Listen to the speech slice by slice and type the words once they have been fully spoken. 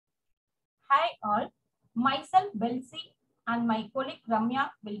Hi all, myself Belsi and my colleague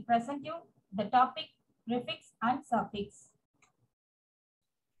Ramya will present you the topic prefix and suffix.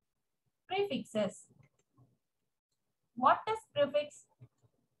 Prefixes. What is prefix?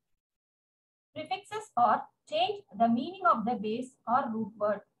 Prefixes are change the meaning of the base or root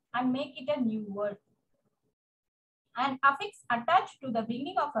word and make it a new word. An affix attached to the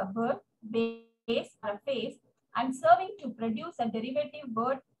beginning of a word, base or a phrase and serving to produce a derivative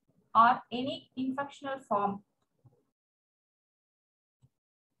word or any inflectional form.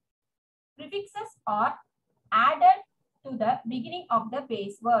 Prefixes are added to the beginning of the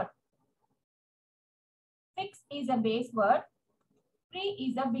base word. Fix is a base word. Pre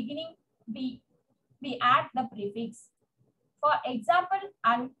is a beginning. We add the prefix. For example,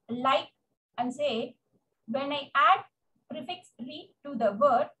 and like and say, when I add prefix re to the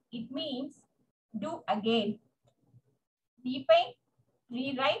word, it means do again. Repaint,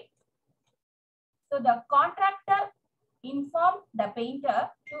 rewrite. So the contractor informed the painter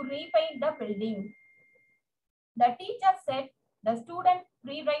to repaint the building. The teacher said the student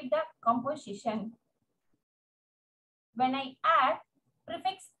rewrite the composition. When I add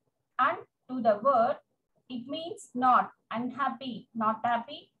prefix "and" to the word, it means not, unhappy, not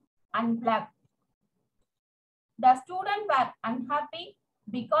happy, unplugged. The students were unhappy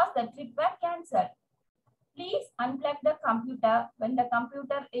because the trip was cancelled. Please unplug the computer when the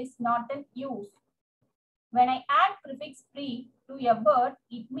computer is not in use. When I add prefix pre to a word,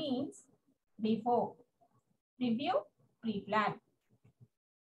 it means before. Preview, pre-plan.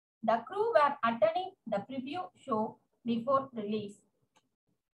 The crew were attending the preview show before release.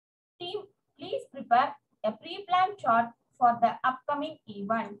 Team, please prepare a pre-planned chart for the upcoming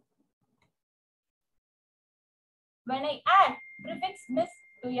event. When I add prefix miss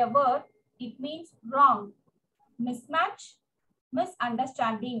to a word, it means wrong, mismatch,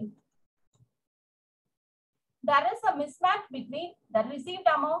 misunderstanding. There is a mismatch between the received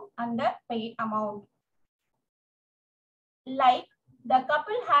amount and the paid amount. Like the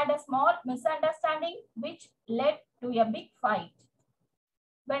couple had a small misunderstanding which led to a big fight.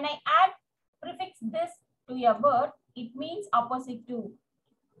 When I add prefix this to a word, it means opposite to.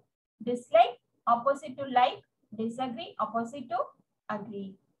 Dislike, opposite to like. Disagree, opposite to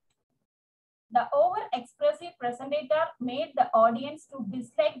agree. The over-expressive presentator made the audience to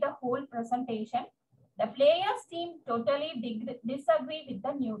dislike the whole presentation. The players team totally disagree with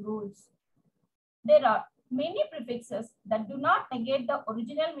the new rules. There are many prefixes that do not negate the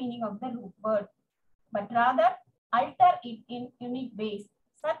original meaning of the root word, but rather alter it in unique ways,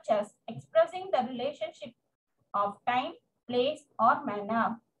 such as expressing the relationship of time, place, or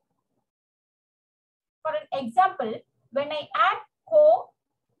manner. For an example, when I add co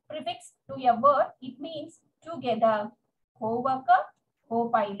prefix to a word, it means together, co-worker,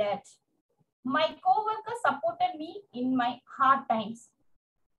 co-pilot. My co-worker supported me in my hard times.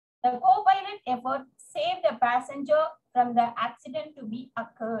 The co-pilot effort saved the passenger from the accident to be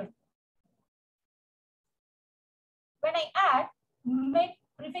occurred. When I add mid,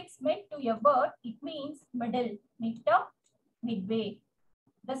 prefix mid to a word, it means middle, midterm, midway.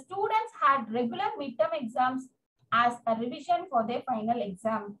 The students had regular midterm exams as a revision for their final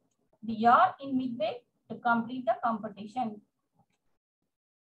exam. We are in midway to complete the competition.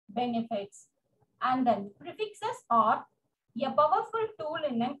 Benefits. And then prefixes are a powerful tool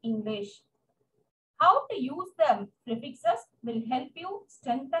in English. How to use them? Prefixes will help you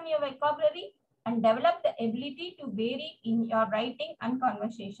strengthen your vocabulary and develop the ability to vary in your writing and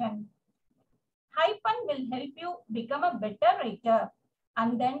conversation. Hyphen will help you become a better writer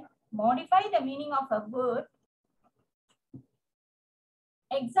and then modify the meaning of a word.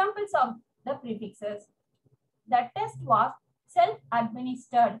 Examples of the prefixes. The test was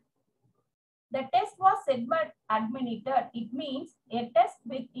self-administered. The test was self-administered. It means a test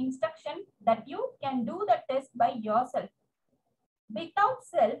with instruction that you can do the test by yourself. Without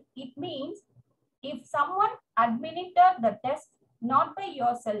self, it means if someone administered the test, not by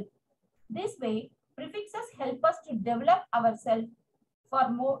yourself. This way, prefixes help us to develop ourselves. For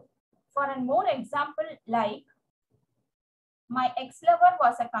a more example like, my ex-lover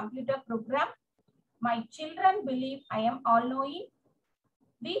was a computer program. My children believe I am all-knowing.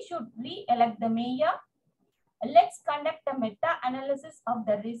 We should re-elect the mayor. Let's conduct a meta-analysis of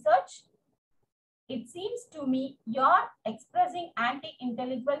the research. It seems to me you're expressing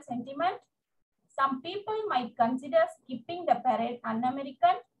anti-intellectual sentiment. Some people might consider skipping the parade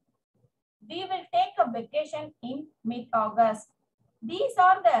un-American. We will take a vacation in mid-August. These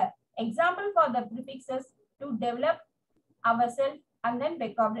are the examples for the prefixes to develop ourselves and then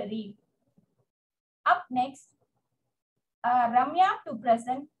vocabulary. Up next, Ramya to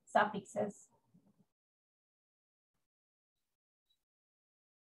present suffixes.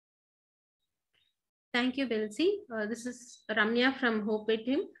 Thank you, Belsi. This is Ramya from Hope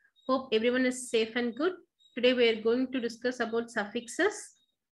team. Hope everyone is safe and good. Today we are going to discuss about suffixes.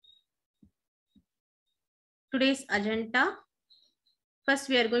 Today's agenda. First,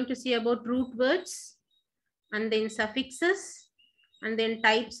 we are going to see about root words, and then suffixes, and then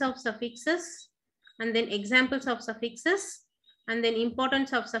types of suffixes, and then examples of suffixes, and then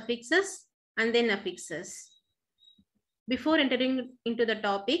importance of suffixes, and then affixes. Before entering into the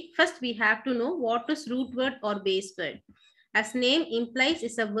topic, first we have to know what is root word or base word. As name implies,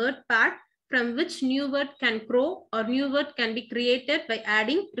 is a word part from which new word can grow or new word can be created by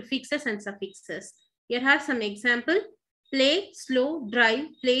adding prefixes and suffixes. Here are some example. Play, slow, drive,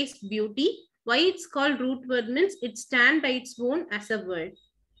 place, beauty. Why it's called root word means it stands by its own as a word.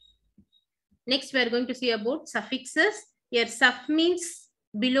 Next, we are going to see about suffixes. Here, suff means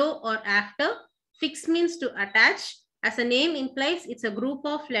below or after. Fix means to attach. As a name implies, it's a group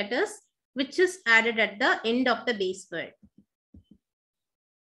of letters which is added at the end of the base word.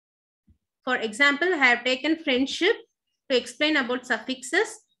 For example, I have taken friendship to explain about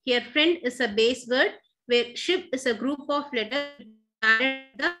suffixes. Here, friend is a base word, where ship is a group of letters added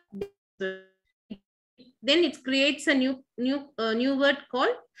at the base word. Then it creates a new word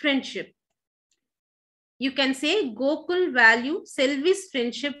called friendship. You can say Gokul value Selvi's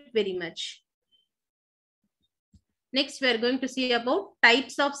friendship very much. Next, we are going to see about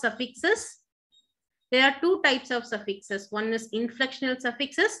types of suffixes. There are two types of suffixes. One is inflectional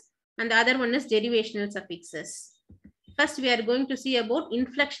suffixes and the other one is derivational suffixes. First, we are going to see about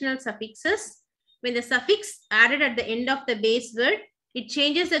inflectional suffixes. When the suffix added at the end of the base word, it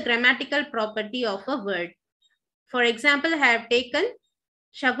changes the grammatical property of a word. For example, I have taken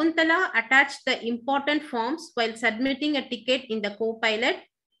Shakuntala attached the important forms while submitting a ticket in the co-pilot,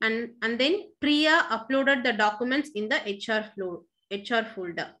 and then Priya uploaded the documents in the HR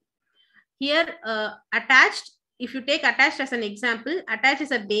folder. Here, attached, if you take attached as an example, attached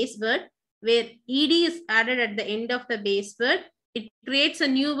is a base word where ed is added at the end of the base word. It creates a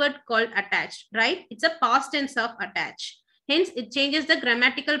new word called attached, right? It's a past tense of attached. Hence, it changes the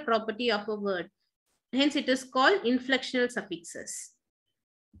grammatical property of a word. Hence, it is called inflectional suffixes.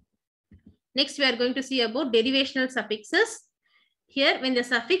 Next, we are going to see about derivational suffixes. Here, when the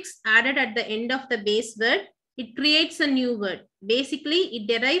suffix added at the end of the base word, it creates a new word. Basically, it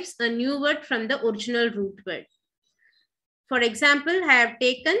derives a new word from the original root word. For example, I have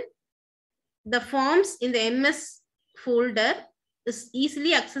taken the forms in the MS folder is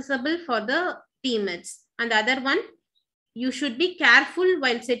easily accessible for the teammates. And the other one, you should be careful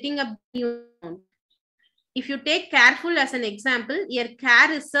while setting up new account. If you take careful as an example, here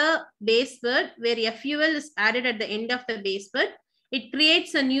care is a base word where FUL is added at the end of the base word. It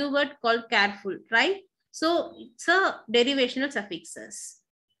creates a new word called careful, right? So it's a derivational suffixes.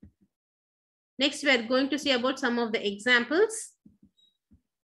 Next, we are going to see about some of the examples.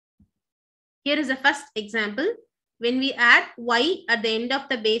 Here is the first example. When we add Y at the end of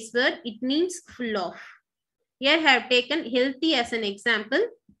the base word, it means full of. Here I have taken healthy as an example.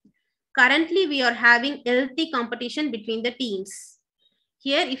 Currently, we are having healthy competition between the teams.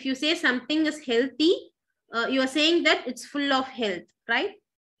 Here, if you say something is healthy, you are saying that it's full of health, right?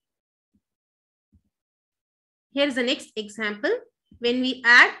 Here is the next example. When we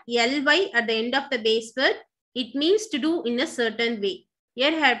add ly at the end of the base word, it means to do in a certain way.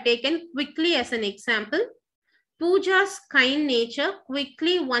 Here I have taken quickly as an example. Pooja's kind nature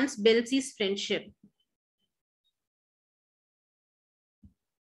quickly won Belsi's friendship.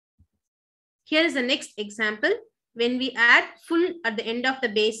 Here is the next example. When we add full at the end of the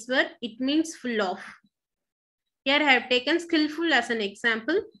base word, it means full of. Here I have taken skillful as an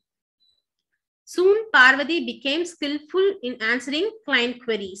example. Soon Parvati became skillful in answering client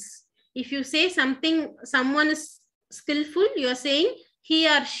queries. If you say someone is skillful, you are saying he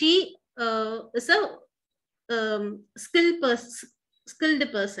or she is a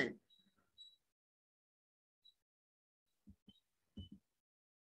skilled person.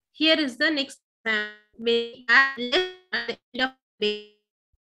 Here is the next example. We add less at the end of the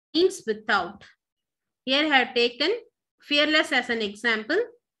means without. Here I have taken fearless as an example.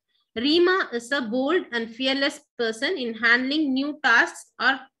 Rima is a bold and fearless person in handling new tasks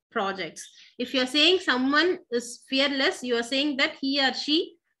or projects. If you are saying someone is fearless, you are saying that he or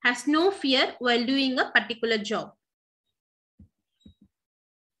she has no fear while doing a particular job.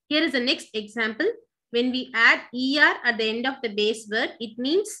 Here is the next example. When we add er at the end of the base word, it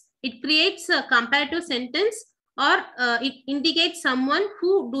means it creates a comparative sentence or it indicates someone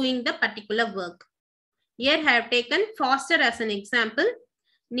who doing the particular work. Here I have taken faster as an example.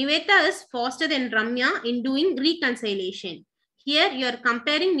 Nivetha is faster than Ramya in doing reconciliation. Here you are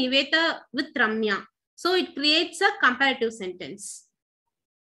comparing Nivetha with Ramya. So it creates a comparative sentence.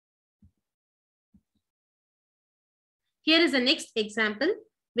 Here is the next example.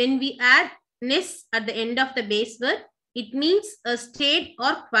 When we add ness at the end of the base word, it means a state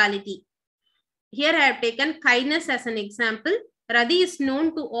or quality. Here I have taken kindness as an example. Radhi is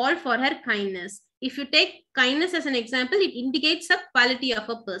known to all for her kindness. If you take kindness as an example, it indicates a quality of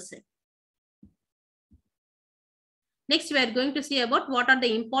a person. Next, we are going to see about what are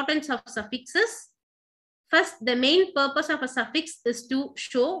the importance of suffixes. First, the main purpose of a suffix is to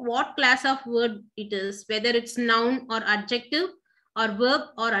show what class of word it is, whether it's noun or adjective or verb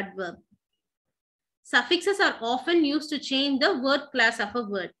or adverb. Suffixes are often used to change the word class of a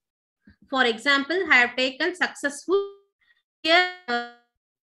word. For example, I have taken successful. Here,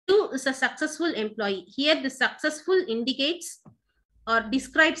 is a successful employee. Here, the successful indicates or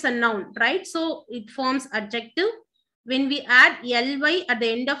describes a noun, right? So it forms adjective. When we add ly at the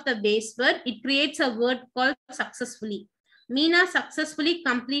end of the base word, it creates a word called successfully. Meena successfully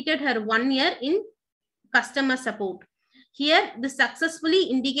completed her 1 year in customer support. Here, the successfully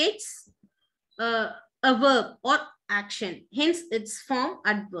indicates a verb or action. Hence, its form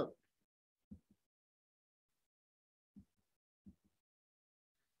adverb.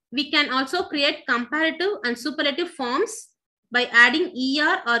 We can also create comparative and superlative forms by adding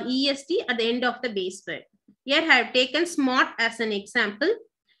er or est at the end of the base word. Here I have taken smart as an example.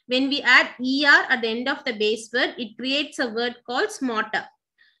 When we add er at the end of the base word, it creates a word called smarter.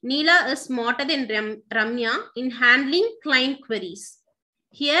 Neela is smarter than Ramya in handling client queries.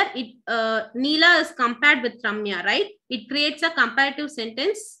 Here, Neela is compared with Ramya, right? It creates a comparative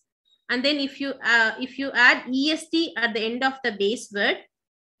sentence. And then if you add est at the end of the base word,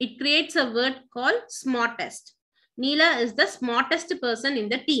 it creates a word called smartest. Neela is the smartest person in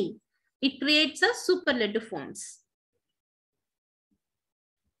the team. It creates a superlative forms.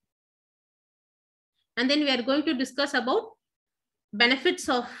 And then we are going to discuss about benefits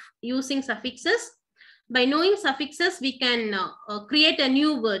of using suffixes. By knowing suffixes, we can create a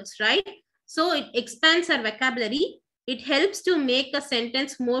new words, right? So it expands our vocabulary. It helps to make a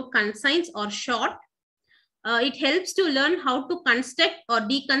sentence more concise or short. It helps to learn how to construct or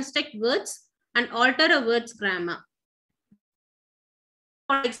deconstruct words and alter a word's grammar.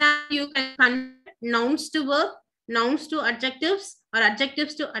 For example, you can convert nouns to verb, nouns to adjectives, or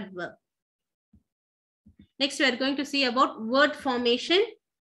adjectives to adverb. Next, we are going to see about word formation.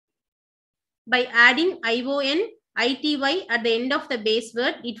 By adding ion, ity at the end of the base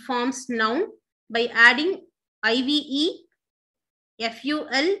word, it forms noun. By adding ive,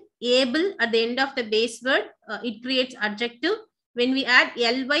 ful, able at the end of the base word, it creates adjective. When we add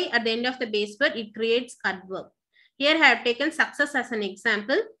ly at the end of the base word, it creates adverb. Here I have taken success as an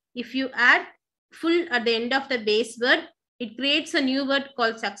example. If you add full at the end of the base word, it creates a new word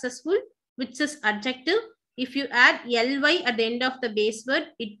called successful, which is adjective. If you add ly at the end of the base word,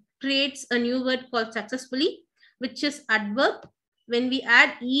 it creates a new word called successfully, which is adverb. When we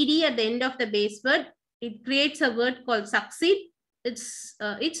add ed at the end of the base word, it creates a word called succeed. It's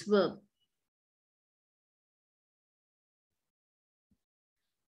verb.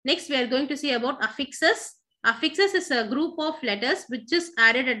 Next, we are going to see about affixes. Affixes is a group of letters which is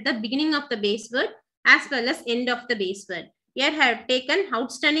added at the beginning of the base word as well as end of the base word. Here I have taken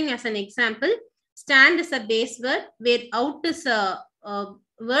outstanding as an example. Stand is a base word where out is a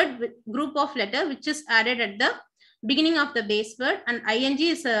word with group of letter which is added at the beginning of the base word, and ing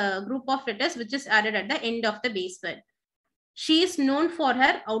is a group of letters which is added at the end of the base word. She is known for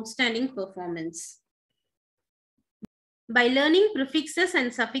her outstanding performance. By learning prefixes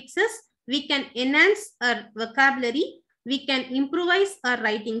and suffixes, we can enhance our vocabulary. We can improvise our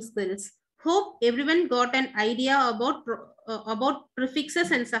writing skills. Hope everyone got an idea about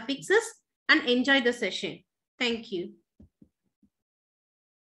prefixes and suffixes and enjoy the session. Thank you.